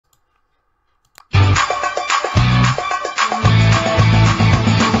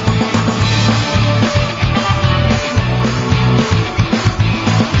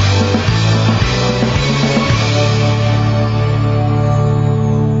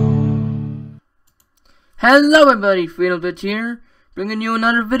Hello everybody, FreedomBit here, bringing you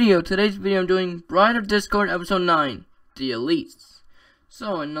another video. Today's video I'm doing Bride of Discord episode 9, The Elites.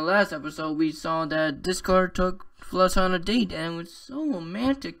 So in the last episode we saw that Discord took Fluss on a date and it was so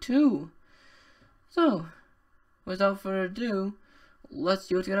romantic too. So, without further ado, let's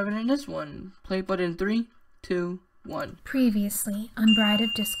see what's gonna happen in this one. Play button 3, 2, 1. Previously on Bride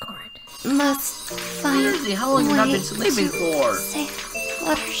of Discord. Must find Seriously, how long have I been sleeping for? Say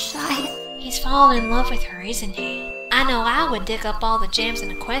Fluttershy. He's fallen in love with her, isn't he? I know I would dig up all the gems in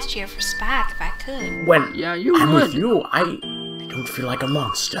the quest here for Spike if I could. When Yeah, you I'm would. with you, I don't feel like a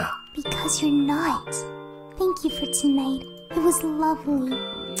monster. Because you're not. Thank you for tonight. It was lovely.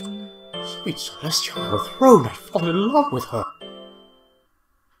 Sweet Celestia on her throne, I fall in love with her.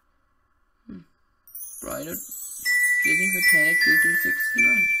 Bride of Giving Botanic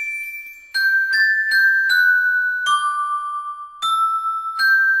 2369.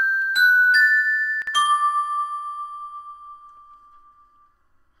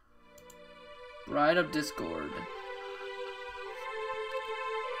 Bride of Discord.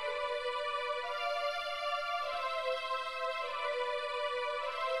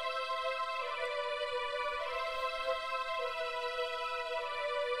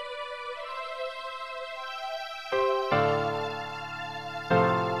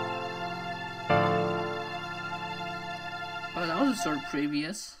 Oh, that was a short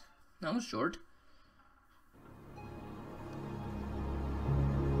previous. That was short.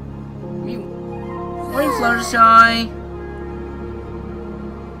 Morning, Fluttershy.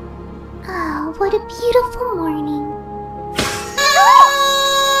 Ah, what a beautiful morning.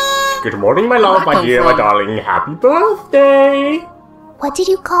 Good morning, my love, my dear, my darling. Happy birthday! What did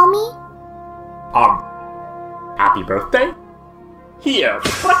you call me? Happy birthday? Here,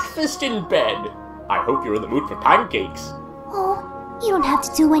 breakfast in bed. I hope you're in the mood for pancakes. Oh, you don't have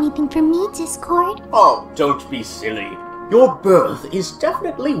to do anything for me, Discord. Oh, don't be silly. Your birth is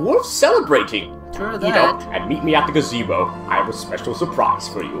definitely worth celebrating. Sure Eat up and meet me at the gazebo. I have a special surprise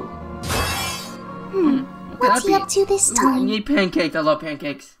for you. What's he up to this I time? need pancakes. I love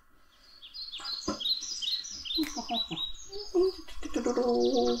pancakes. Okay.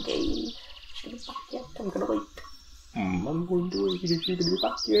 She's gonna be back yet. I'm gonna wait. I'm going to wait. She's gonna be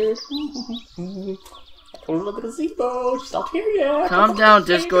back yet. I told her the gazebo. She's not here yet. Calm down,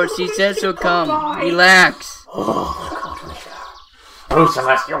 Discord. She said she'll come. Relax. Oh my god, oh,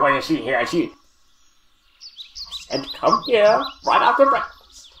 Celestia, when is she here? She said come here right after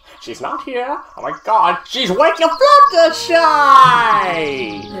breakfast. She's not here. Oh my god, she's waking Fluttershy!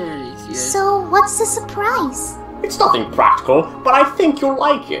 There she is. So, what's the surprise? It's nothing practical, but I think you'll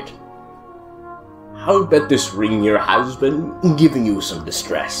like it. I'll bet this ring here has been giving you some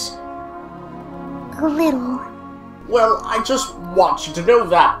distress. A little. Well, I just want you to know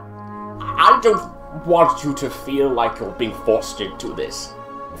that I don't want you to feel like you're being forced into this.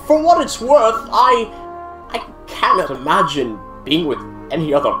 For what it's worth, I cannot imagine being with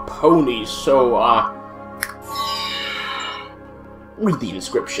any other pony, so, read the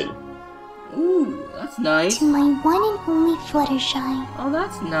inscription. Ooh, that's nice. To my one and only Fluttershy. Oh,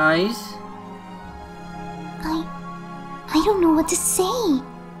 that's nice. I don't know what to say.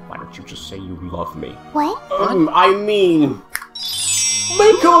 Why don't you just say you love me? What? I mean,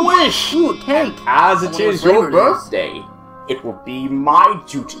 make a wish! Ooh, cake. As I it wonder is what your flavor it is. birthday, it will be my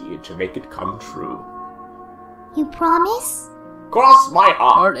duty to make it come true. You promise? Cross my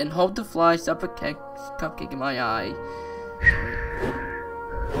heart. Heart and hope to fly. Stuff a cupcake in my eye.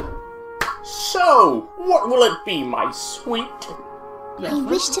 So, what will it be, my sweet? Yes, I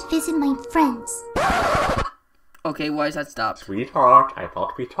what? wish to visit my friends. Okay, why is that stopped? Sweetheart, I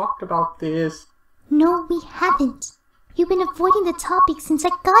thought we talked about this. No, we haven't. You've been avoiding the topic since I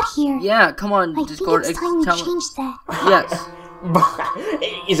got here. Yeah, come on, I Discord. think it's time we tell- change that. Yes.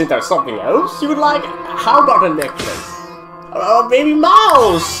 Isn't there something else you would like? How about a necklace? Baby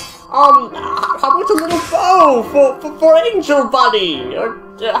mouse! How about a little bow for Angel Buddy?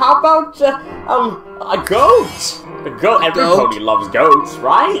 How about, a goat? Every goat? pony loves goats,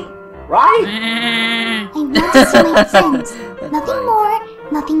 right? Right? I want to see my friends. Nothing more,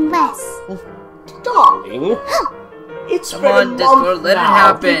 nothing less. Darling, it's Come been on, a Discord, month let it now.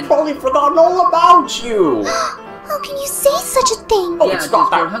 happen. We've probably forgotten all about you. How can you say such a thing? Oh, Yeah, it's not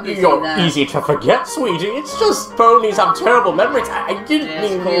Discord, how that can you you're say that? easy to forget, sweetie. It's just ponies have terrible memories. I didn't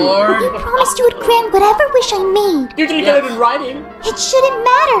mean Discord. You promised you would grant whatever wish I made. you didn't get it in writing. It shouldn't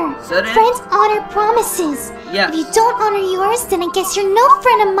matter. Said it? Friends honor promises. Yes. If you don't honor yours, then I guess you're no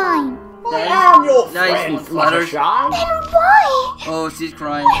friend of mine. I am your Nice friend, one, Flutter. Fluttershy. Then why? Oh, she's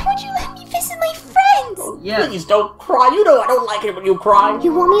crying. Why would you let me visit my friends? friends. Yes. Please don't cry. You know I don't like it when you cry.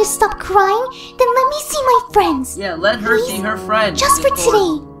 You want me to stop crying? Then let me see my friends. Yeah, let her see her friends. Just for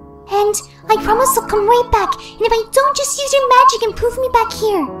today. And I promise I'll come right back. And if I don't, just use your magic and prove me back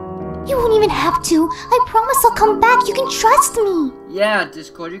here. You won't even have to. I promise I'll come back. You can trust me. Yeah,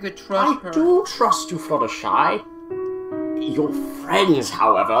 Discord, you could trust her. I do trust you, Fluttershy. Your friends,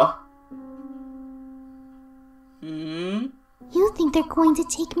 however. You think they're going to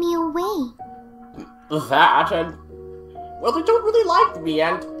take me away? That, and... well, they don't really like me,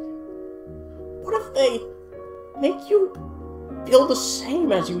 and... what if they make you feel the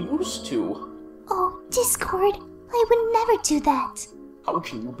same as you used to? Oh, Discord, I would never do that. How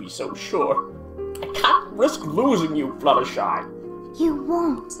can you be so sure? I can't risk losing you, Fluttershy. You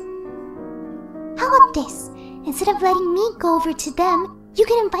won't. How about this? Instead of letting me go over to them, you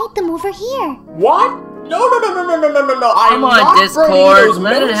can invite them over here. What? No. Come on, not Discord, bringing those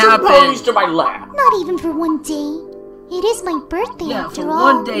let it menacing happen. ponies to my lab. Not even for one day. It is my birthday Yeah, after for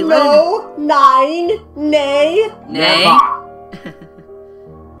all. one day, let No, nine, nay, Nay? never.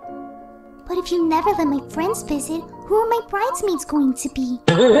 But if you never let my friends visit, who are my bridesmaids going to be?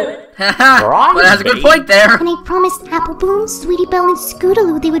 Haha, well, that's a good point there. And I promised Apple Bloom, Sweetie Belle, and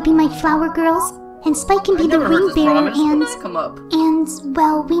Scootaloo they would be my flower girls. And Spike can be the ring bearer and... come up. And,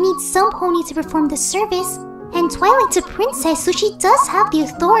 well, we need some pony to perform the service. And Twilight's a princess, so she does have the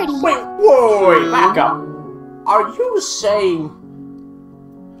authority. Wait, whoa, back up. Are you saying...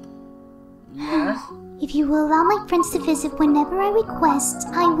 Yes? If you will allow my friends to visit whenever I request,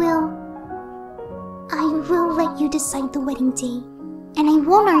 I will let you decide the wedding day. And I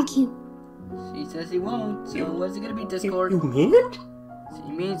won't argue. She says he won't, so what's it gonna be, Discord? You mean it?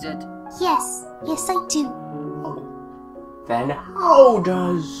 She means it. Yes, I do. Oh, then how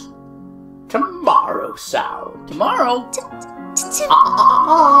does tomorrow sound? Tomorrow?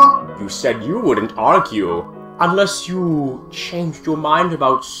 You said you wouldn't argue unless you changed your mind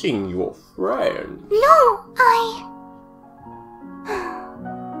about seeing your friend. No,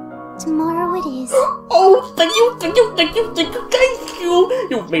 Tomorrow it is. Oh, thank you.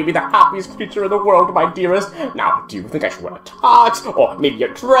 You've made me the happiest creature in the world, my dearest. Now, do you think I should wear a tux, or maybe a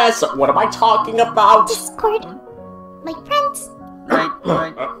dress? What am I talking about? Discord. My friends. Right.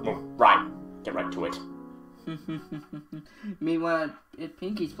 Right. Get right to it. Meanwhile, at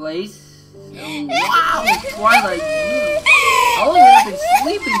Pinky's place. Oh, wow, Twilight. How long have you been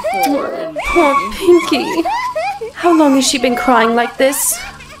sleeping for? And Poor Pinky. How long has she been crying like this?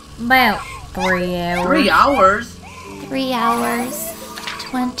 About 3 hours. 3 hours? 3 hours,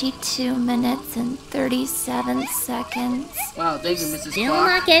 22 minutes, and 37 seconds. Wow, thank you, Mrs. Still Clock.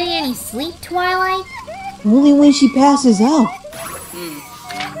 not getting any sleep, Twilight? Only when she passes out.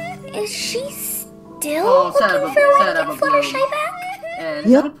 Is she still Set up a Fluttershy back? And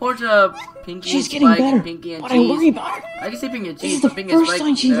Yep. teleport to Pinky She's and getting Spike better, and Pinky and but Cheese. I worry about her. I can say Pinky and This Cheese, is the but Pinky and first Spike,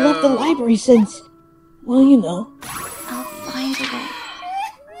 time she's no. left the library since... well, you know. I'll find a way.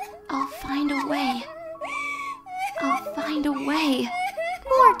 I'll find a way. I'll find a way.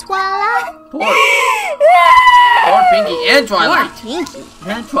 Poor Twilight. Poor Pinky and Twilight. Pinky.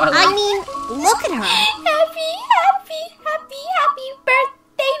 And Twilight. I mean, look at her. Happy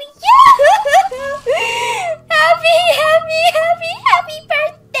birthday to you! Happy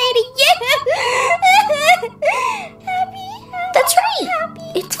birthday to you! That's right!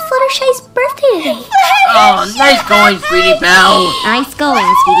 It's Fluttershy's birthday today! Oh, nice going, Sweetie Belle. Nice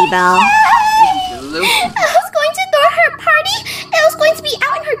going, Sweetie Belle. I was going to throw her a party. I was going to be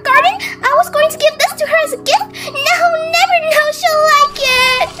out in her garden. I was going to give this to her as a gift. Now never know she'll like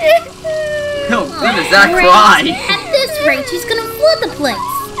it. Oh, goodness, that cry. At this rate, she's gonna flood the place.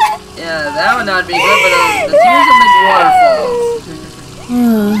 Yeah, that would not be good, but the tears will make waterfalls.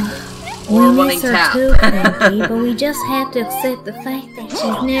 Or We running miss her tap. too, Pinky, but we just have to accept the fact that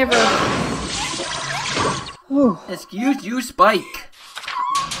she's never... Excuse you, Spike.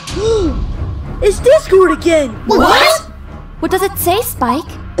 It's Discord again! What? What does it say, Spike?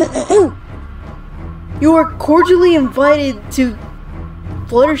 You are cordially invited to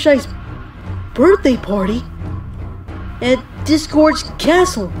Fluttershy's birthday party at Discord's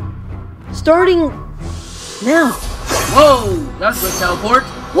castle. Starting now. Whoa, that's a good teleport.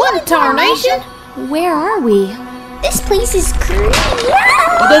 What tarnation? Where are we? This place is creepy.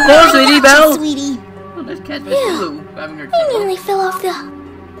 Oh, don't go, Sweetie Belle. Sweetie. Oh, that's Cat Blue having her I tickle. nearly fell off the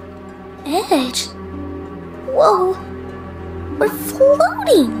edge. Whoa. We're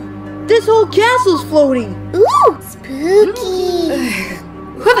floating. This whole castle's floating. Ooh, spooky.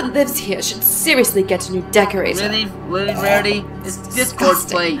 Whoever lives here should seriously get a new decorator. Really, Rarity? It's Discord's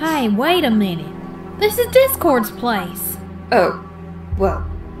place. Hey, wait a minute. This is Discord's place. Oh, well,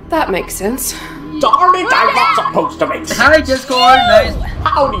 that makes sense. Darn it, I'm not supposed to make sense. Hi, Discord. Nice.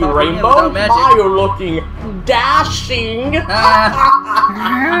 Howdy, Talking Rainbow. without magic. Why you're looking dashing.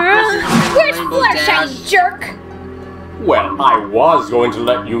 Where's Rainbow Fluttershy, Dash. you jerk? Well, I was going to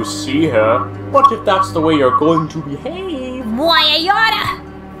let you see her, but if that's the way you're going to behave... Why, I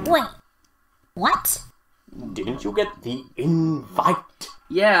oughta. Wait, what? Didn't you get the invite?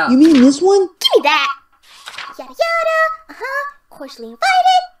 Yeah. You mean this one? Give me that. Yada yada. Cordially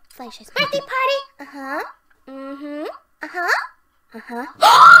invited. Fluttershy's birthday party.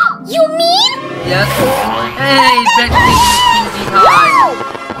 You mean? Yes. Hey, Big Pinky Pie.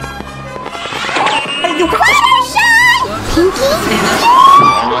 Hey, you got Pinky?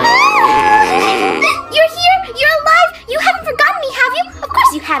 You're here. You're alive. You haven't forgotten me, have you? Of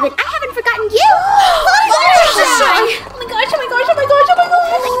course you haven't. I haven't forgotten you. Fluttershy. Oh my gosh. Oh my gosh. Oh my gosh. Oh my gosh.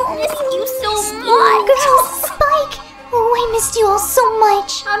 I miss you so much. Spike! Oh, I missed you all so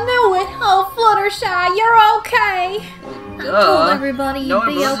much. I knew it. Oh, Fluttershy, you're okay. I told everybody No you'd one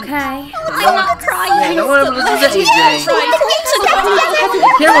be listens- okay. I'm not crying. Yeah, no one listens to AJ.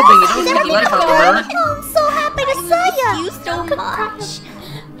 Careful, Bingy. Don't take your life out of her. Oh, I'm so happy to see you. You so much.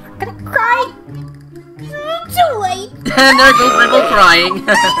 I'm gonna cry. Too late. And there goes Rainbow crying.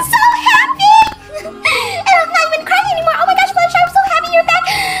 So happy. And I'm not even crying anymore. Oh my gosh, Fluttershy, I'm so happy you're back.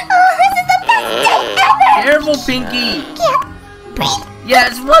 Oh, this is the best day ever. Careful, Pinky. Can't breathe.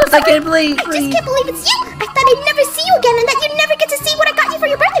 Yes, what? I can't believe. I just can't believe it's you! I thought I'd never see you again and that you'd never get to see what I got you for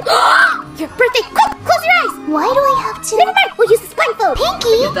your birthday! Your birthday! Quick! Close your eyes! Why do I have to? Never mind! We'll use this blindfold!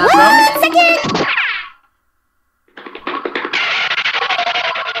 Pinky? Get that What? wrong? 1 second!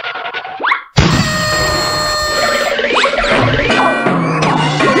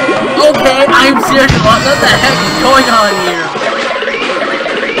 Okay, I'm serious. What the heck is going on here?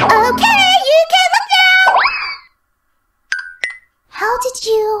 Okay, you can look now! How did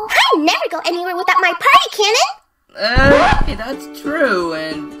you? I never go anywhere without my party cannon! Hey, that's true,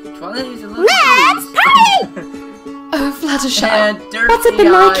 and Twilight is a little Let's confused. party! Oh, Fluttershy. And What's it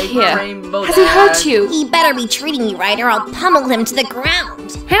been like Thirsty-eyed here? Rainbow Has he hurt Dash. you? He better be treating me right or I'll pummel him to the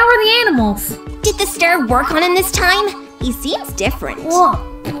ground. How are the animals? Did the stir work on him this time? He seems different. Whoa,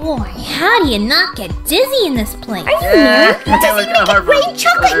 boy, how do you not get dizzy in this place? Yeah, it was kinda hard for Rain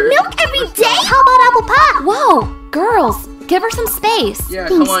chocolate her. milk every day? How about apple pie? Whoa, girls, give her some space. Yeah,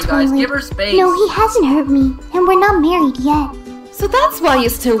 Thanks, come on, guys, Twilight. give her space. No, he hasn't hurt me, and we're not married yet. So that's why you're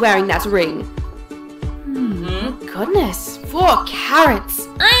still wearing that ring. Hmm? Goodness, 4 carats.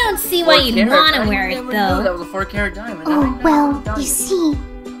 I don't see why you'd want to wear it, though. That was a 4-carat diamond. Oh, well, you see,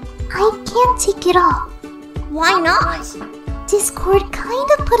 I can't take it off. Why not? Discord kind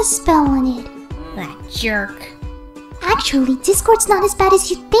of put a spell on it. That jerk. Actually, Discord's not as bad as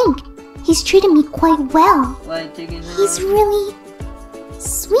you think. He's treated me quite well. Like taking her. He's really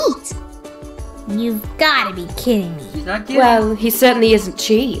sweet. You've got to be kidding me. She's not kidding. Well, he certainly isn't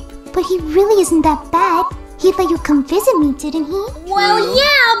cheap. But he really isn't that bad. He let you come visit me, didn't he? Well,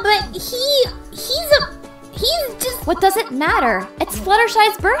 yeah, but he's just... What does it matter? It's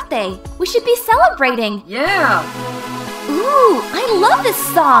Fluttershy's birthday. We should be celebrating. Yeah. Ooh, I love this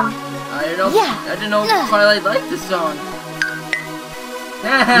song. I don't know. Yeah. I didn't know Twilight liked this song.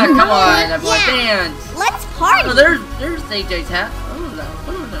 Come on, everyone dance. Let's party! Oh, there's AJ's hat. What was that?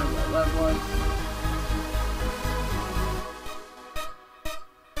 What was that one?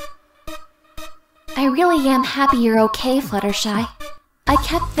 I really am happy you're okay, Fluttershy. I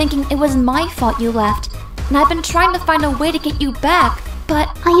kept thinking it was my fault you left, and I've been trying to find a way to get you back, but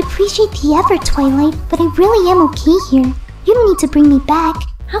I appreciate the effort, Twilight, but I really am okay here. You don't need to bring me back.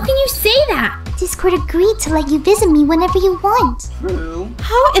 How can you say that? Discord agreed to let you visit me whenever you want. True.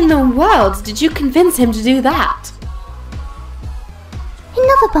 how in the world did you convince him to do that?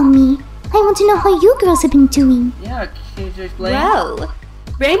 Enough about me. I want to know how you girls have been doing. Yeah, can you explain? Well,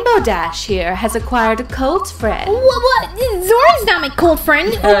 Rainbow Dash here has acquired a cult friend. What? Zora's not my cold friend.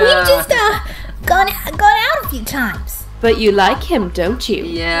 We've just, gone out a few times. But you like him, don't you?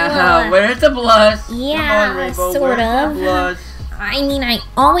 Yeah, where's the blush? Yeah, Come on, Rainbow, sort where's of. the blush? I mean, I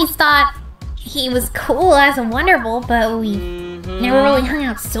always thought he was cool as a Wonderbolt, but we never really hung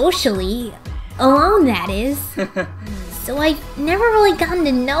out socially. Alone, that is. So I've never really gotten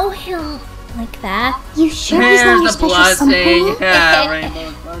to know him like that. You sure he's not your There's the special blushing. something? Yeah,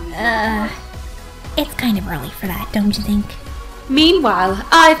 Rainbow's blushing. It's kind of early for that, don't you think? Meanwhile,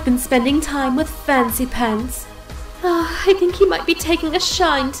 I've been spending time with Fancy Pants. I think he might be taking a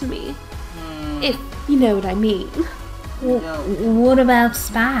shine to me. If you know what I mean. No. What about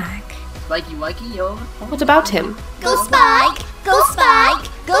Spike? Spiky Wikey, yo. What about him? Go Spike! Go Spike!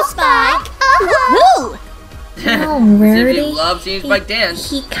 Go Spike! Woohoo! Oh, Since Rarity. he loves seeing Spike dance.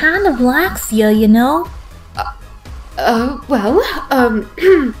 He kind of likes you, you know? Well, Who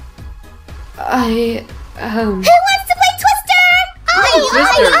wants to play Twister?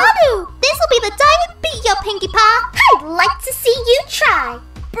 I do. This will be the time to beat you, Pinkie Pie. I'd like to see you try.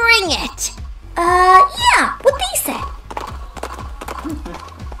 Bring it. Yeah, what they said.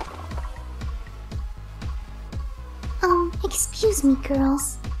 Excuse me,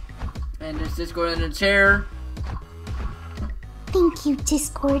 girls. And there's Discord in the chair. Thank you,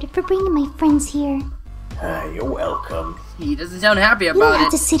 Discord, for bringing my friends here. You're welcome. He doesn't sound happy You don't about have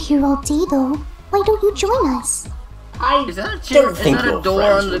it. to sit here all day, though. Why don't you join us? I Is that a chair? don't Is think that a your door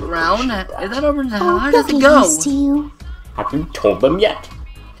friends on the will ground? appreciate Is that. that over the Oh, How they'll does it get go? used to you. Have you told them yet?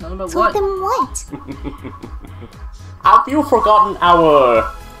 Tell him about Told what? them what? Have you forgotten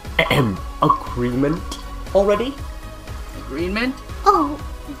our agreement already? Agreement? Oh,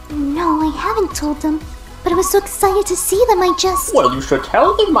 no, I haven't told them. But I was so excited to see them, I just... Well, you should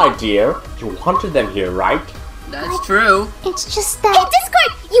tell them, my dear. You wanted them here, right? That's true. It's just Hey, that...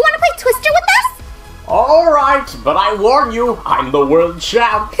 Discord, you want to play Twister with us? Alright, but I warn you, I'm the world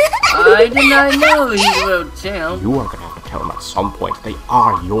champ. I did not know he was a world champ. You are gonna have to tell them at some point they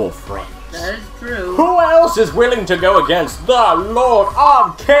are your friends. That is true. Who else is willing to go against the Lord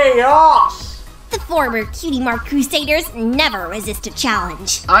of Chaos? The former Cutie Mark Crusaders never resist a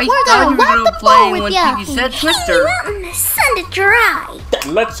challenge. I We're thought gonna you were rock gonna the play floor when with ya. Pinkie said Hang Twister. you out and send it dry.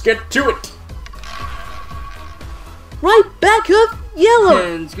 Then let's get to it. Right back up, Yellow!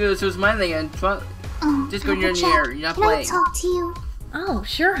 And Scooter was smiling and Discord, you're in the Applejack, air. You're not can I playing. talk to you? Oh,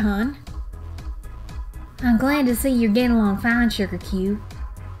 sure, hon. I'm glad to see you're getting along fine, Sugar Cube.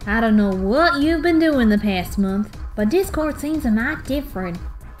 I don't know what you've been doing the past month, but Discord seems a lot different.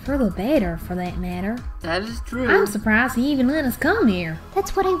 For the better, for that matter. That is true. I'm surprised he even let us come here.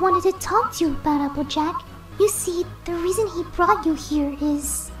 That's what I wanted to talk to you about, Applejack. You see, the reason he brought you here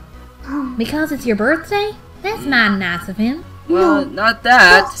is... Because it's your birthday? That's not nice of him. Well, No. not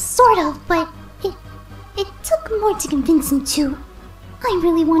that. Well, sort of, but it took more to convince him to. I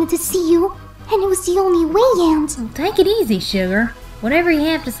really wanted to see you, and it was the only way, and... Take it easy, Sugar. Whatever you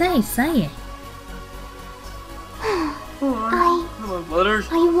have to say it. Come on, Flutters.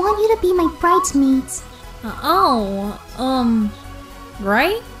 I want you to be my bridesmaids,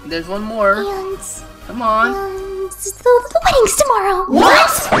 Right? There's one more. and... Come on. the wedding's tomorrow!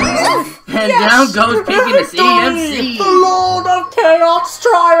 What? And down goes Pinkie to CMC. The Lord of Chaos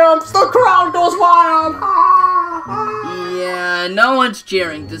triumphs. The crowd goes wild. Yeah, no one's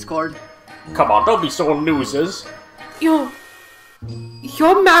cheering, Discord. Come on, don't be so losers. you're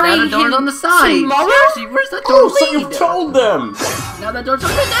Now marrying the door's him on the side. tomorrow? Seriously, where's that door Oh, so you've lead? told them. Now that door's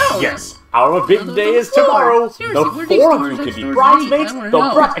open down. Yes, our big Those day are is the four. tomorrow. Seriously, The where are these four of doors you can next be door bridesmaids, lead? I wanna the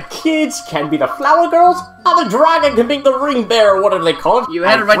know. brat kids can be the flower girls, and the dragon can be the ring bearer, what do they call it? You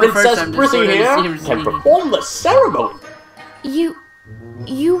had And it right the first Princess time, just Prissy so it here seems can neat. perform the ceremony. You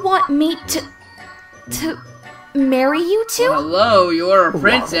want me to marry you two? Hello, you're a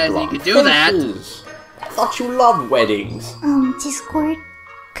princess. You could do that. Faces. I thought you loved weddings. Discord,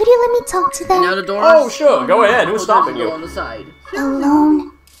 could you let me talk to And now them the door's... Oh, sure, go ahead. Who's Oh, stopping there's a door you? on the side.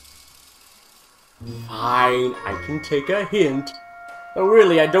 alone? Fine, I can take a hint. Though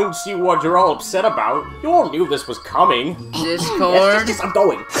really, I don't see what you're all upset about. You all knew this was coming. Discord, Yes, I'm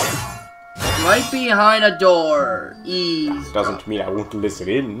going. right behind a door. Ease. Doesn't mean I won't listen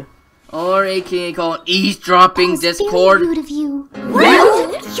in. Or aka called eavesdropping, That's Discord. very rude of you.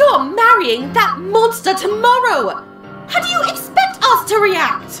 What? You're marrying that monster tomorrow! How do you expect us to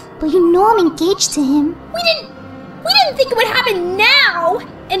react? But you know I'm engaged to him. We didn't think it would happen now!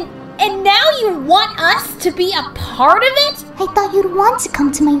 And now you want us to be a part of it? I thought you'd want to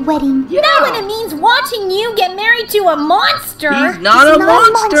come to my wedding. Not when it means watching you get married to a monster! He's not He's a not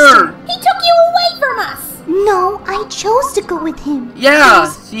a monster. He took you away from us! No, I chose to go with him. Yeah,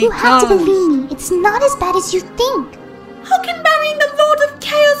 Please, she you have to chose. believe me. It's not as bad as you think. How can marrying the Lord of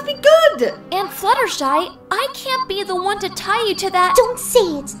Chaos be good? And Fluttershy, I can't be the one to tie you to that. Don't say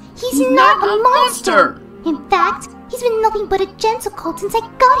it. He's not a monster. In fact, he's been nothing but a gentle colt since I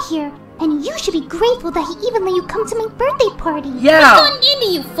got here. And you should be grateful that he even let you come to my birthday party. Yeah. Gotten into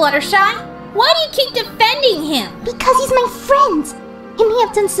you, Fluttershy! Why do you keep defending him? Because he's my friend. He may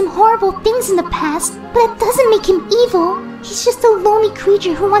have done some horrible things in the past, but it doesn't make him evil. He's just a lonely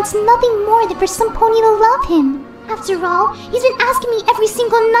creature who wants nothing more than for some pony to love him. After all, he's been asking me every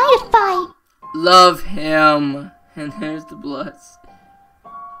single night if I... Love him. And there's the blush.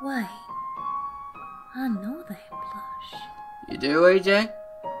 Wait. I know that blush. You do, AJ?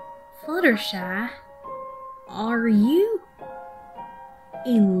 Fluttershy, are you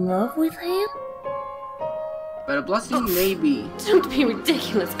in love with him? but a blessing maybe. Don't be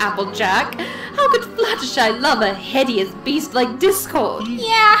ridiculous, Applejack. How could Fluttershy love a hideous beast like Discord?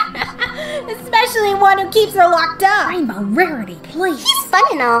 Yeah, especially one who keeps her locked up. Rainbow Rarity, please. He's fun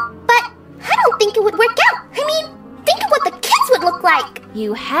and all, but I don't think it would work out. I mean, think of what the kids would look like.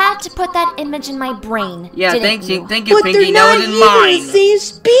 You had to put that image in my brain. Yeah, didn't you? thank you, But Pinky. they're That not was in even mine. the same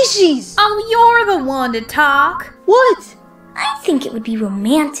species. Oh, you're the one to talk. What? I think it would be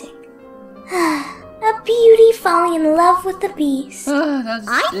romantic. A beauty falling in love with the beast.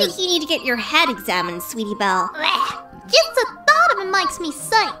 I think you need to get your head examined, Sweetie Belle. Just the thought of it makes me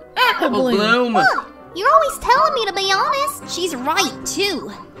sick. Apple Bloom. You're always telling me to be honest. She's right,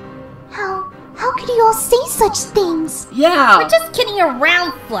 too. How could you all say such things? Yeah. We're just kidding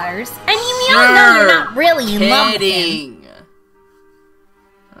around, Flutters. I mean, we all know you're not really in love with him. Kidding.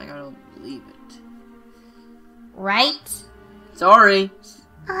 I gotta believe it. Right? I... Sorry.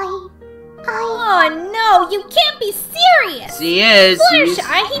 Oh no, you can't be serious! She is.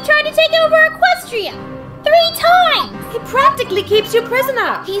 Fluttershy, he tried to take over Equestria 3 times! He practically keeps you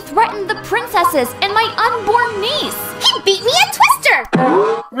prisoner. He threatened the princesses and my unborn niece. He beat me at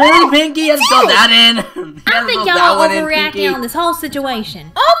Twister. Really, Pinky? Let's throw that in. I think y'all are overreacting on this whole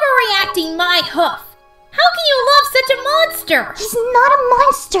situation. Overreacting my hoof! How can you love such a monster? He's not a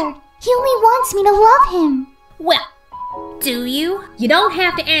monster. He only wants me to love him. Well, do you? You don't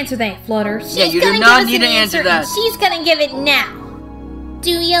have to answer that, Flutter. She's Yeah, you do gonna not give us need an to answer that. and she's gonna give it now.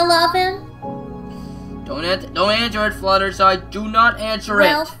 Do you love him? Don't answer it, Fluttershy. Do not answer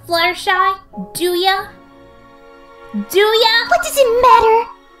Well, it. Fluttershy, do ya? Do ya? What does it matter?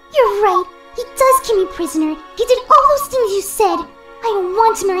 You're right. He does keep me prisoner. He did all those things you said. I don't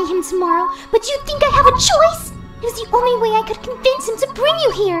want to marry him tomorrow, but you think I have a choice? It was the only way I could convince him to bring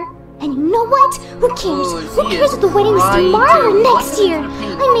you here. And you know what? Who cares? Who cares if the wedding is tomorrow or next year?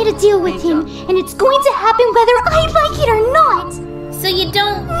 I made a deal with him, and it's going to happen whether I like it or not. So you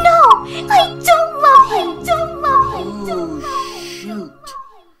don't... No! I don't love him! I don't love him! Oh, shoot.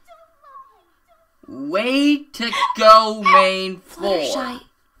 Way to go, main floor. Fluttershy,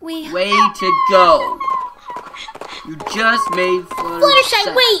 Way to go. You just made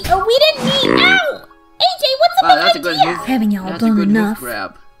Fluttershy, wait! We didn't need... Ow! AJ, what's Wow, a that's a big good idea? move. Haven't y'all That's a done good enough? move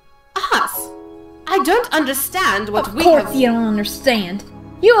grab. Us? I don't understand what Of we course have... you don't understand.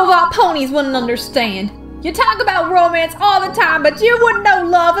 You of all ponies wouldn't understand. You talk about romance all the time, but you wouldn't know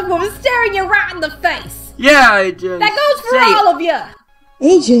love if it was staring you right in the face. Yeah, I just That goes for say it. all of you.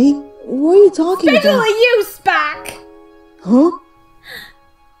 AJ, what are you talking Especially about? you, Spike. Huh?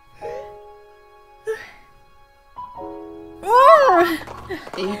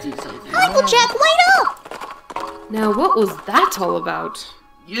 Applejack, wait up! Now, what was that all about?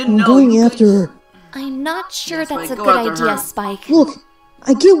 You I'm know going you after her. I'm not sure Yes, that's Spike, a go good after idea, her. Spike. Look,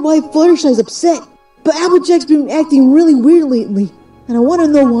 I get why Fluttershy's upset, but Applejack's been acting really weird lately, and I want to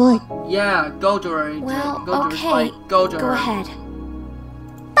know why. Yeah, go to her. AJ. Well, go to her, okay. Spike. Go to her. Go ahead.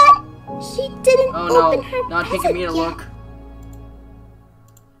 She didn't Oh open no, her not taking present me to yet. look.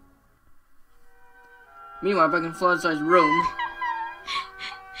 Meanwhile, back in Fluttershy's room.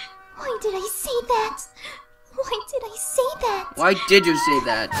 Why did I say that? Why did I say that? Why did you say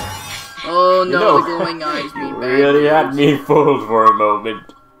that? Oh no, You know, the glowing eyes mean bad Really had news. me fooled for a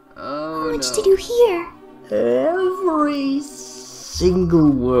moment. Oh How much no. did you hear? Every single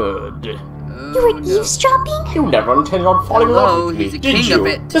word. Oh, You were no. eavesdropping? You never intended on falling in Hello, love with me, he's the did king you? of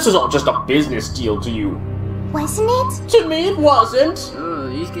it. This is all just a business deal to you. Wasn't it? To me, it wasn't.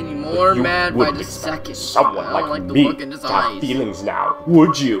 He's getting more You mad by wouldn't the expect second. someone I don't like the me look in his to have eyes. feelings now,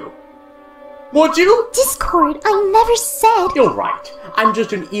 would you? Would you? Discord, I never said. You're right. I'm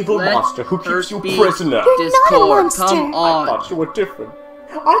just an evil Let monster who her keeps you speak. prisoner. You're not a Discord, monster. come I on. thought you were different.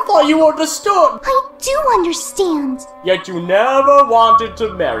 I thought you understood. I do understand. Yet you never wanted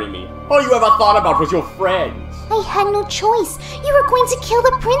to marry me. All you ever thought about was your friends. I had no choice. You were going to kill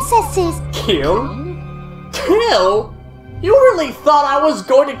the princesses. Kill? Kill? You really thought I was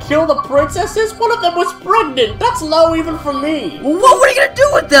going to kill the princesses? One of them was pregnant. That's low even for me. Well, what were you gonna do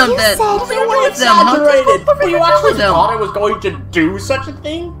with them You then? said- What were you You gonna do with them, huh? exaggerated. What were You you gonna do actually with them? thought I was going to do such a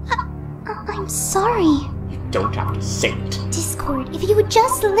thing? I'm sorry. You don't have to say it. Discord, if you would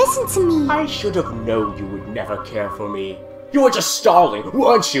just listen to me. I should have known you would never care for me. You were just stalling,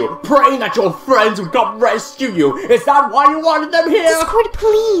 weren't you? Praying that your friends would come rescue you. Is that why you wanted them here? Discord,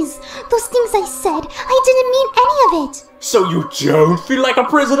 please. Those things I said, I didn't mean any of it. So you don't feel like a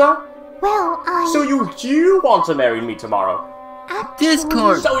prisoner? Well, So you do want to marry me tomorrow? actually,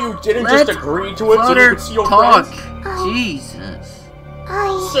 Discord. So you didn't Let just agree to it so you Flutter could see your talk. friends? Jesus.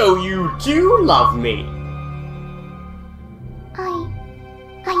 So you do love me?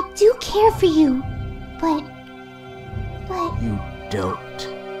 I do care for you, but But You don't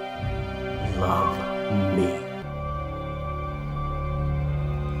love me.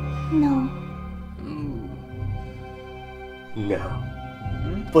 no. No.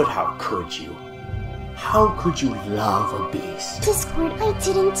 But how could you? How could you love a beast? Discord, I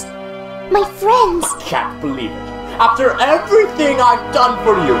didn't. My friends. I can't believe it. After everything I've done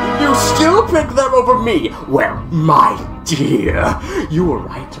for you, you still pick them over me. Well, my dear, you were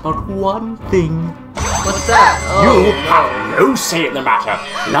right about one thing. What's that? You have no say in the matter.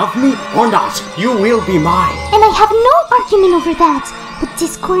 Love me or not, you will be mine. And I have no argument over that. But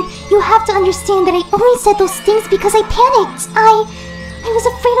Discord, you have to understand that I only said those things because I panicked. I was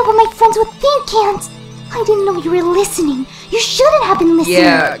afraid of what my friends would think, and I didn't know you were listening. You shouldn't have been listening.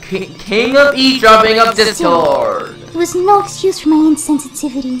 Yeah, king of eavesdropping of Discord. It was no excuse for my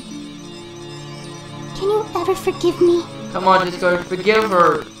insensitivity. Can you ever forgive me? Come on, Discord, forgive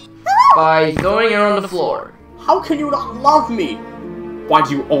her by throwing her on the floor. How can you not love me? Why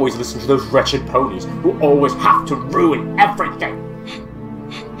do you always listen to those wretched ponies who always have to ruin everything?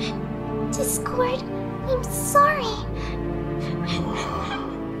 Discord, I'm sorry.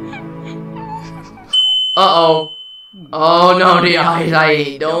 Uh-oh. Oh no, the eyes,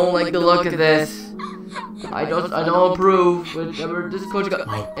 I don't like the look of this. I don't approve. Whatever Discord's got,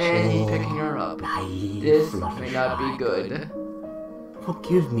 and he's picking her up. This may not be good.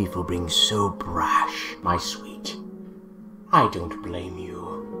 Forgive me for being so brash, my sweet. I don't blame you.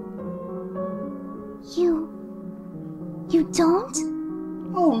 You don't?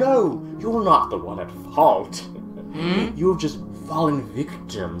 Oh no, you're not the one at fault. You've just fallen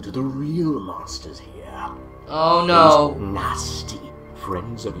victim to the real monsters here. Oh no. Those nasty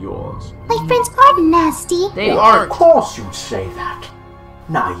friends of yours. My friends aren't nasty. They Well, aren't. Of course you'd say that.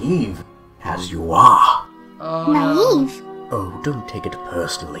 Naive as you are. Oh, Naive. Oh, don't take it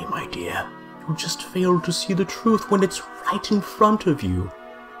personally, my dear. You just failed to see the truth when it's right in front of you.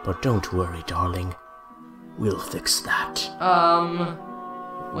 But don't worry, darling. We'll fix that.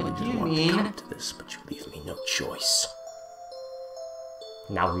 What do you Want to mean? come to this, but you leave me no choice.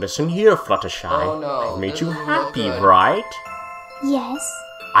 Now listen here, Fluttershy. Oh, no, I've made this you doesn't look happy, good. right? Yes.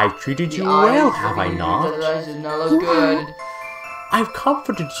 I've treated you well, have I not? The eyes does not look You good. I've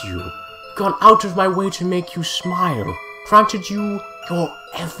comforted you, gone out of my way to make you smile, granted you your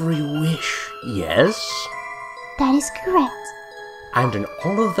every wish, yes? That is correct. And in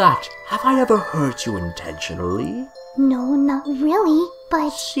all of that, have I ever hurt you intentionally? No, not really,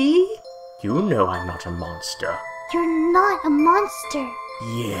 but See? You know I'm not a monster. you're not a monster.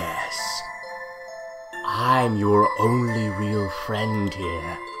 Yes. I'm your only real friend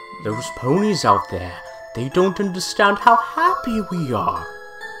here. Those ponies out there, they don't understand how happy we are.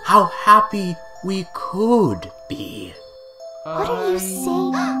 How happy we could be. What are you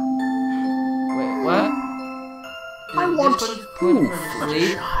saying? Wait, what? I Did want Discord you, put her to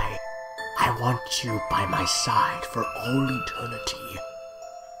sleep? Fluttershy. I want you by my side for all eternity.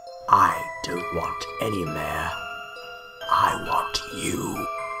 I don't want any mare. I want you.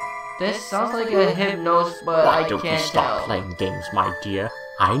 This sounds like a hypnosis, but Why I don't you can't stop tell. playing games, my dear?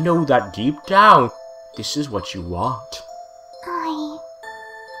 I know that deep down, this is what you want.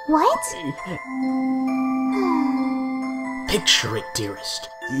 What? Picture it, dearest.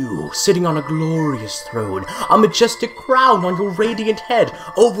 You, sitting on a glorious throne, a majestic crown on your radiant head,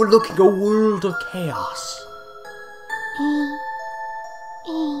 overlooking a world of chaos.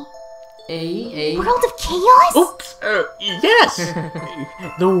 A World of chaos? Oops, yes!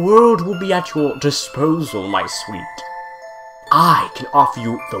 The world will be at your disposal, my sweet. I can offer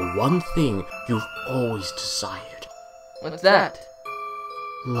you the one thing you've always desired. What's that?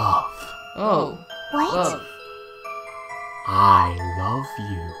 Love. Oh, What? love. I love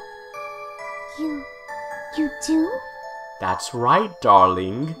you. You do? That's right,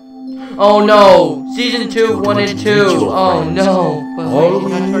 darling. Oh no! Season 2, 1 and 2! Oh no! But All wait, we she's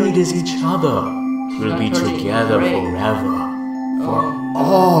not turning- need is each other. We'll be not turning together gray. forever. For Oh,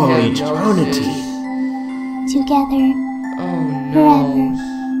 all hypnosis. eternity. Together. Oh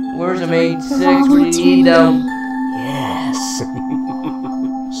no. Where's the main 6? Where do you need them? Yes.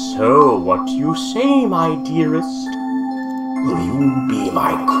 So, what do you say, my dearest? Will you be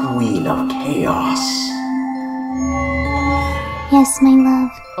my queen of chaos? Yes, my love.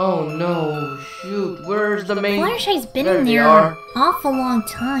 Oh no, shoot, where's the main... Fluttershy's been There in they there are. an awful long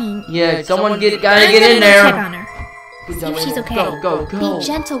time. Yeah, someone gotta I'm get gonna in go there! check on her. Good See job, if she's Rainbow. okay. Go, go, go! Be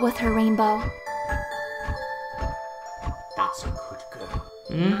gentle with her, Rainbow. That's a good girl.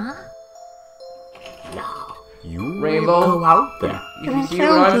 Huh? Now, you Rainbow? go out there. You and see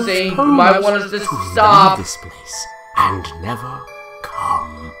tell what I'm those saying? You ponies might want us to leave stop. this place and never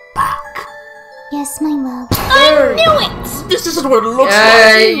come back. Yes, my love. I knew it! This isn't what it looks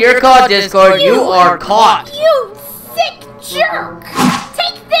Hey, like. you're caught, Discord. You are caught. You sick jerk!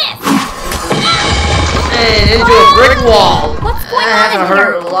 Take this! And into a brick wall. What's going That on in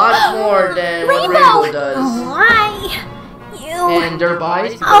hurt here? a lot more than what Rainbow! Rainbow does. Oh, why? You... And dirt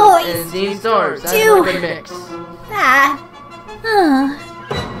bites Oh, and seeing stars. That's do- a good mix. that...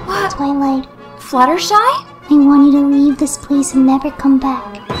 Twilight, Fluttershy? I want you to leave this place and never come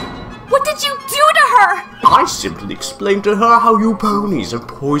back. What did you do to her? I simply explained to her how you ponies have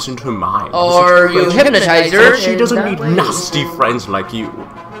poisoned her mind. Or you hypnotize her. She and doesn't that need way- nasty friends like you.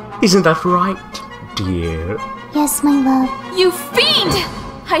 Isn't that right, dear? Yes, my love. You fiend!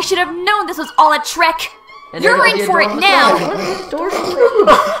 I should have known this was all a trick. And You're then in for it now.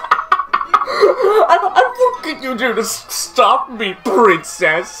 And what can you do to stop me,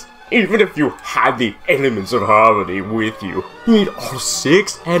 princess? Even if you had the elements of harmony with you, you need all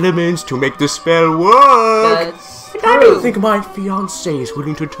 6 elements to make the spell work. That's And I don't true. think my fiancé is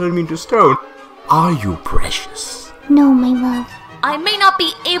willing to turn me into stone. Are you, precious? No, my love. I may not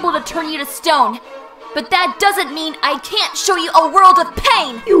be able to turn you to stone, but that doesn't mean I can't show you a world of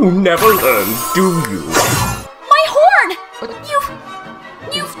pain. You never learn, do you? My horn!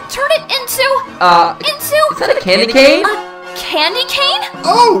 You've turned it into Is that a candy cane? a candy cane?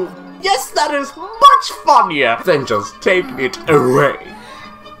 Oh, yes, that is much funnier than just take it away.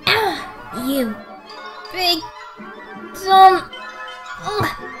 You big dumb...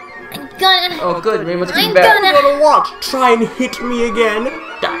 I'm gonna... Oh, good. Rainbow's coming I'm back. gonna... Gonna what? Try and hit me again?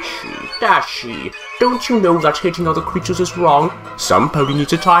 Dashy. Don't you know that hitting other creatures is wrong? Some pony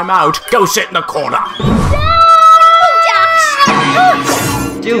needs a timeout. Go sit in the corner.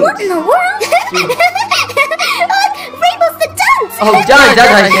 Dude. What in the world? Rainbow's the dunce! Oh, John, that's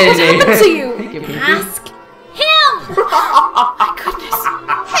how you say it. To you. Ask him!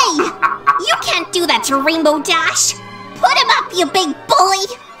 Hey, you can't do that to Rainbow Dash. Put him up, you big bully.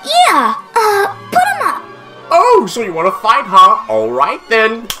 Yeah, put him up. Oh, so you want to fight, huh? All right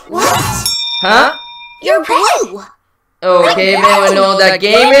then. What? Huh? You're blue. Okay, man, we know what that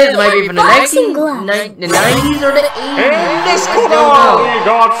game is. It might be from the Boxing 90s, gloves. the 90s or the 80s. In this I corner, don't know. we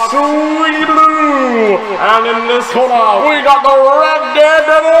got Sweet Blue, and in this corner, we got the Red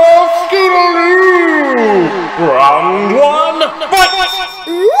Daredevil, Scootaloo. Round 1, fight!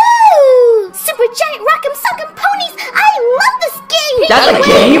 Ooh, super giant rock'em sock'em ponies. I love this game. That's a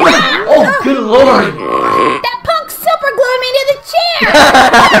game? Oh, good lord. That punk super glued me to the chair!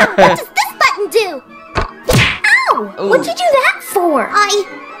 What does this button do? Ow! What'd you do that for? I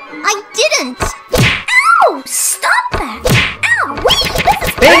didn't. Ow! Stop that! Ow! Wait, this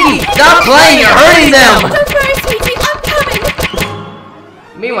is Pinky, stop playing. You're hurting them. Don't worry, sweetie, I'm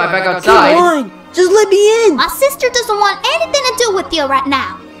coming. Meanwhile, back Come outside. on, just let me in. My sister doesn't want anything to do with you right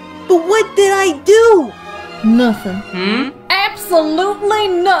now. But what did I do? Nothing. Absolutely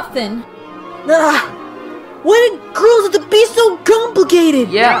nothing. Ah, why did girls have to be so complicated?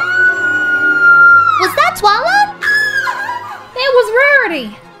 Yeah. Was that Twilight? It was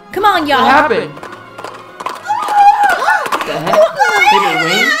Rarity. Come on, What y'all. happened? What the heck? Paper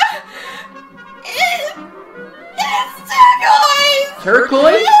wings? It's turquoise.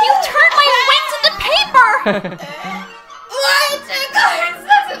 Turquoise? You turned my wings into paper! Why turquoise?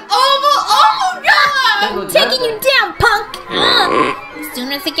 Such an awful color. Taking you down, punk! As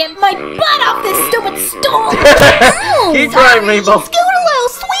soon as I get my butt off this stupid stool! Keep trying, Rainbow. Scootaloo,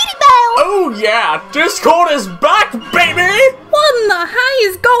 Sweetie Belle. Oh yeah, Discord is back, baby! What in the hay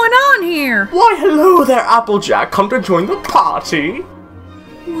is going on here? Why hello there, Applejack. Come to join the party.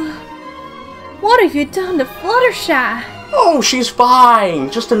 What have you done to Fluttershy? Oh, she's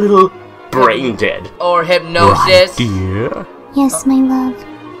fine. Just a little brain dead. Or Right, hypnosis. dear? Yes, my love.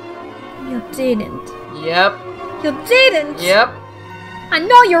 You didn't. Yep. You didn't. Yep. I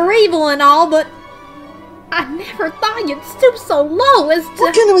know you're evil and all, but I never thought you'd stoop so low as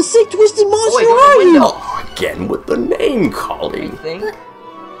What to. kind of a sick, twisted monster Wait, go to the are you? window. Oh, again with the name calling. Thing.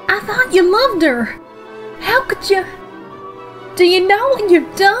 I thought you loved her. How could you? Do you know what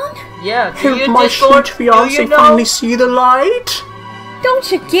you've done? Yeah. Do Help you, my Discord? sweet fiancé Do you know? finally see the light?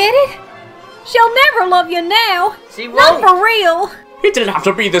 Don't you get it? She'll never love you now. She Not won't. for real. It didn't have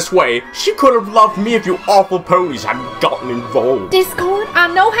to be this way. She could have loved me if you awful ponies hadn't gotten involved. Discord,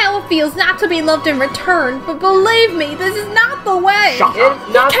 I know how it feels not to be loved in return, but believe me, this is not the way. Shut up.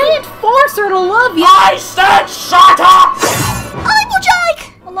 It's not. Can't force her to love you. I said shut up!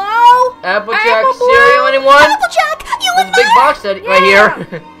 Applejack! Hello? Applejack Apple cereal, anyone? Applejack, you There's in a big there? box right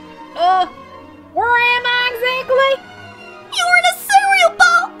here. Where am I exactly? You're in a cereal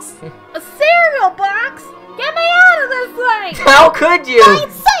box. A cereal box? Get me out of this thing! How could you?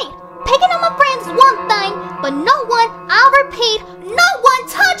 Insane! Picking on my friends Pete. No one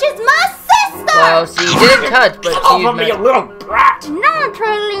touches my sister! Well, she did touch, but Get over me, you little brat! No one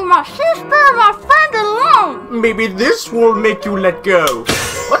try to leave my sister or my friend alone! Maybe this will make you let go.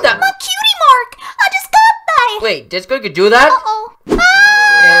 What the? My cutie mark! I just got that! Wait, Discord could do that? Uh-oh.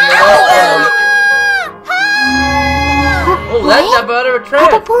 Oh, that's about to return.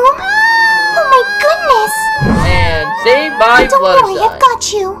 Boom? Oh my goodness! And saved by Don't worry, Fluttershy. I've got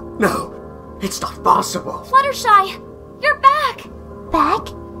you. No, it's not possible. Fluttershy, you're back! Back?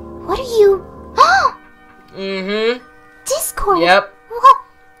 What are you? Mm-hmm. Discord? Yep.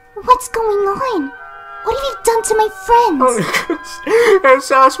 What's going on? What have you done to my friends?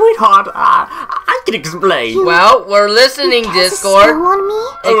 Sweetheart, I can explain. Well, we're listening, Cast a Discord. spell on me?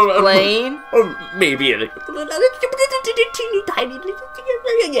 Explain. Maybe a teeny tiny.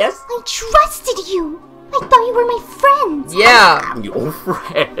 Yes. I trusted you. I thought you were my friend. Yeah. I'm your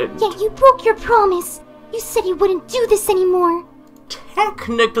friend. Yet you broke your promise. You said you wouldn't do this anymore.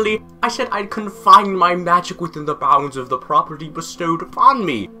 Technically, I said I'd confine my magic within the bounds of the property bestowed upon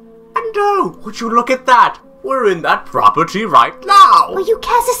me. And oh, would you look at that? We're in that property right now. Well, you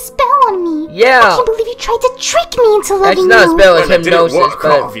cast a spell on me. Yeah. I can't believe you tried to trick me into It's loving not a you. spell, it's Well, it didn't hypnosis, work,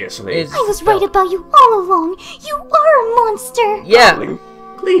 but obviously. it's I was right about you all along. You are a monster. Yeah. Darling,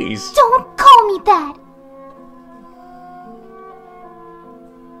 please. Don't call me that.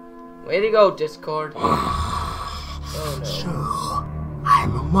 Way to go, Discord. Oh no. So,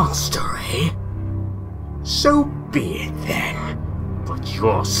 I'm a monster, eh? So be it then. But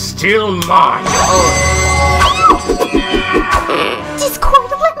you're still mine.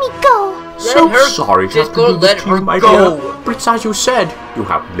 Discord, let me go. So her- sorry to have to Discord, do this let to you, her my go. dear. But it's as you said, you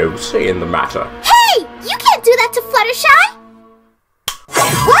have no say in the matter. Hey! You can't do that to Fluttershy!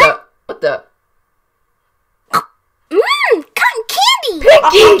 What the? Cotton candy!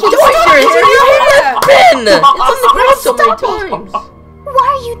 Pinky! Don't your hair! You hit that pin! It's on the ground so many Stop it. times. Why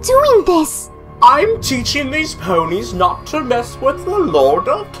are you doing this? I'm teaching these ponies not to mess with the Lord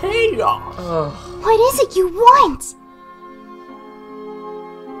of Chaos. What is it you want?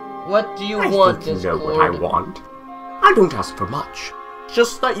 What do you I want, think you Discord? know what I want. I don't ask for much.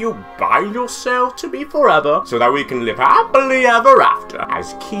 Just that you bind yourself to me forever, so that we can live happily ever after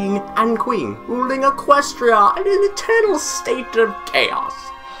as king and queen, ruling Equestria in an eternal state of chaos.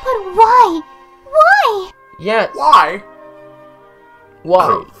 But why? Why? Yes. Why? Why?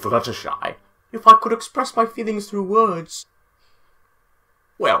 Oh, Fluttershy. If I could express my feelings through words.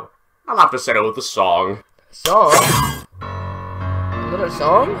 Well, I'll have to settle with a song. Song? Another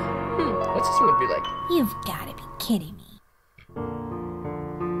song? What's this one gonna be like? You've gotta be kidding me.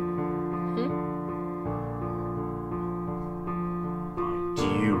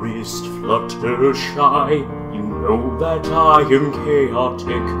 Dearest Fluttershy, you know that I am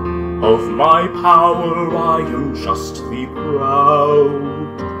chaotic. Of my power I am justly proud.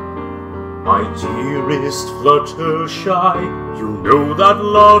 My dearest Fluttershy, you know that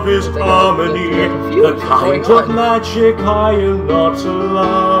love is harmony, the kind of magic I am not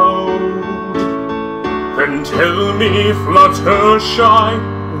allowed. Then tell me,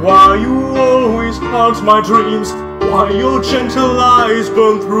 Fluttershy, why you always haunt my dreams, why your gentle eyes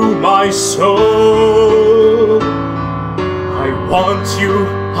burn through my soul. I want you,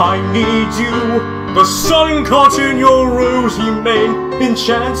 I need you. The sun caught in your rosy mane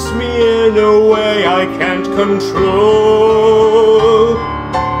enchants me in a way I can't control.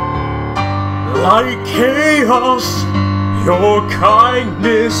 Like chaos, your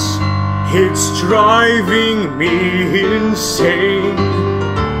kindness, it's driving me insane.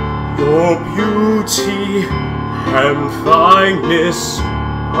 Your beauty and fineness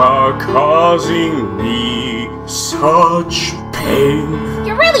are causing me such pain.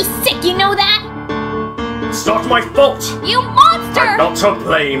 You're really sick, you know that? It's not my fault. You monster! I'm not to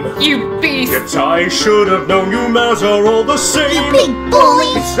blame. You beast! Yet I should have known you matter all the same. Big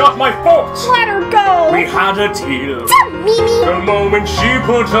bully! It's not my fault. Let her go! We had a deal. Mimi! The moment she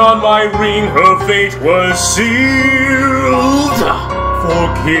put on my ring, her fate was sealed.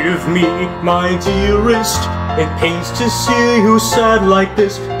 Forgive me, my dearest. It pains to see you sad like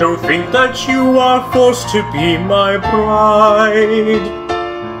this. Don't think that you are forced to be my bride.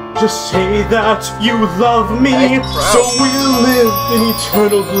 Just say that you love me, so we'll live in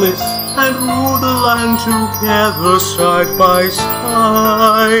eternal bliss and rule the land together side by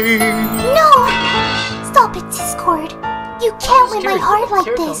side. No! Stop it, Discord. You can't win my heart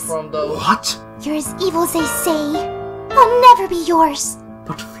like this. What? You're as evil as they say. I'll never be yours.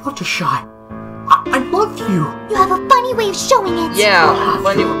 But Fluttershy, I love you. You have a funny way of showing it. Yeah,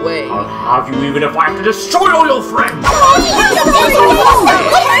 funny way. I'll have you even if I have to destroy all your friends.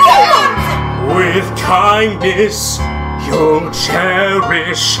 With kindness, you'll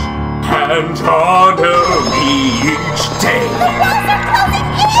cherish and honor me each day.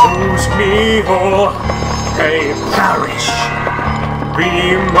 Choose me or they perish. Be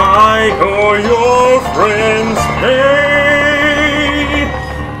mine or your friends pay.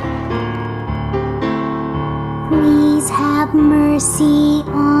 Please have mercy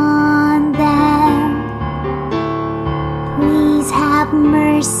on them. Please have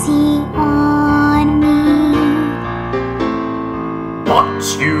mercy on me. But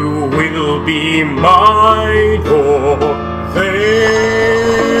you will be mine or they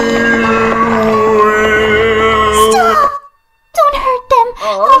will. Stop! Don't hurt them.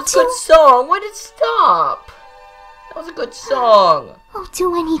 Oh, that was a good song. Why did it stop? That was a good song. I'll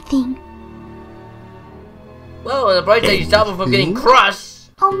do anything. Well, on the bright side, you stop him from getting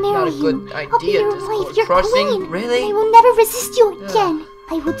crushed. I'll marry Not a good you. idea, I'll be your Discord. wife, your Crushing? queen. Really? I will never resist you again.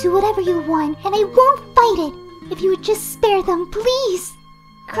 I will do whatever you want, and I won't fight it. If you would just spare them, please.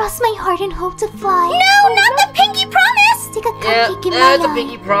 Cross my heart and hope to fly. No, not the pinky promise! Stick a Yeah, cupcake in my that's a eye.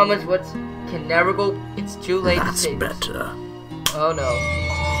 pinky promise. What can never go. It's too late to That's say this. better. Oh no.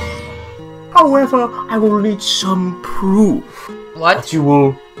 However, I will need some proof What? that you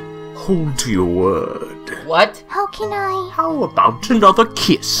will hold to your word. What? How can I? How about another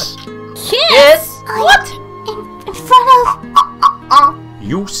kiss? Kiss? What? In front of...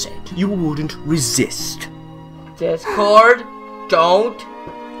 You said you wouldn't resist. Discord? Don't.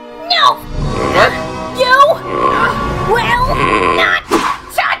 No! What? You will not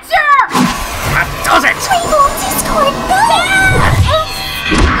touch her! That does it! Rainbow Discord,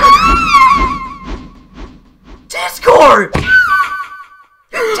 Discord!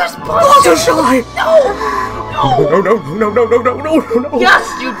 You just punched him! Fluttershy! No! No! Yes,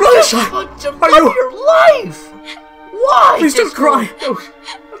 you just Fluttershy! punched him Are out you- of your life! Why? Please don't Discord? cry! No!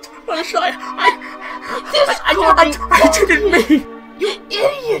 Fluttershy, Discord, I didn't mean! you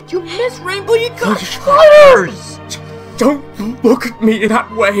idiot! You missed Rainbow, you got Fluttershy. flutters! Don't look at me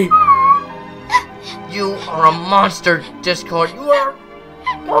that way! You are a monster, Discord. You are a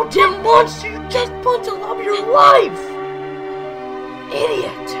goddamn monster. You just punched the love of your life.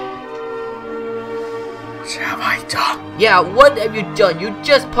 Idiot. What have I done? Yeah, what have you done? You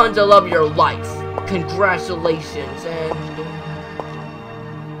just punched the love of your life. Congratulations, and...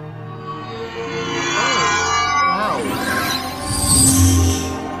 Oh, wow.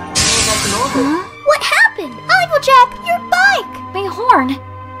 What happened? Applejack, your bike! My horn.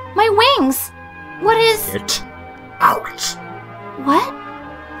 My wings. What is... Get out. What?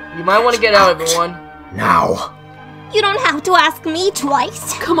 You might want to get out, everyone. Now. You don't have to ask me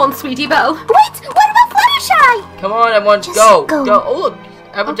twice. Come on, sweetie Belle. Wait, what about Fluttershy? Come on, everyone, Just go. go. Oh, look.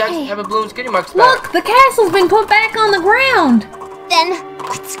 Applejack's Okay. having Bloom's kitty marks back. Look, the castle's been put back on the ground. Then,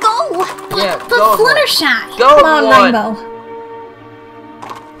 let's go. Yeah, But go, everyone. Fluttershy. Go, Come on, everyone. Rainbow.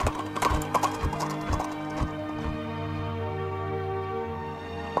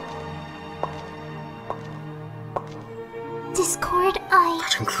 Discord,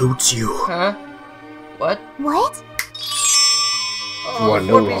 That includes you. Huh? What? What? Oh, You are the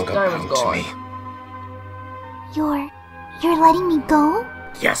no four-piece longer diamond's bound to gone. me. You're letting me go?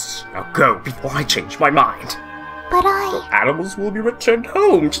 Yes, now go before I change my mind. But I... Animals will be returned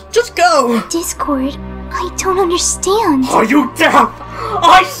home. Just go. Discord, I don't understand. Are you deaf?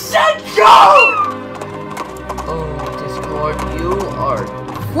 I said go! Oh, Discord, you are...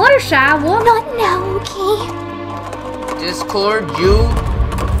 Fluttershy, what? Not now, okay? Discord, you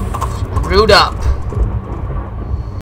screwed up.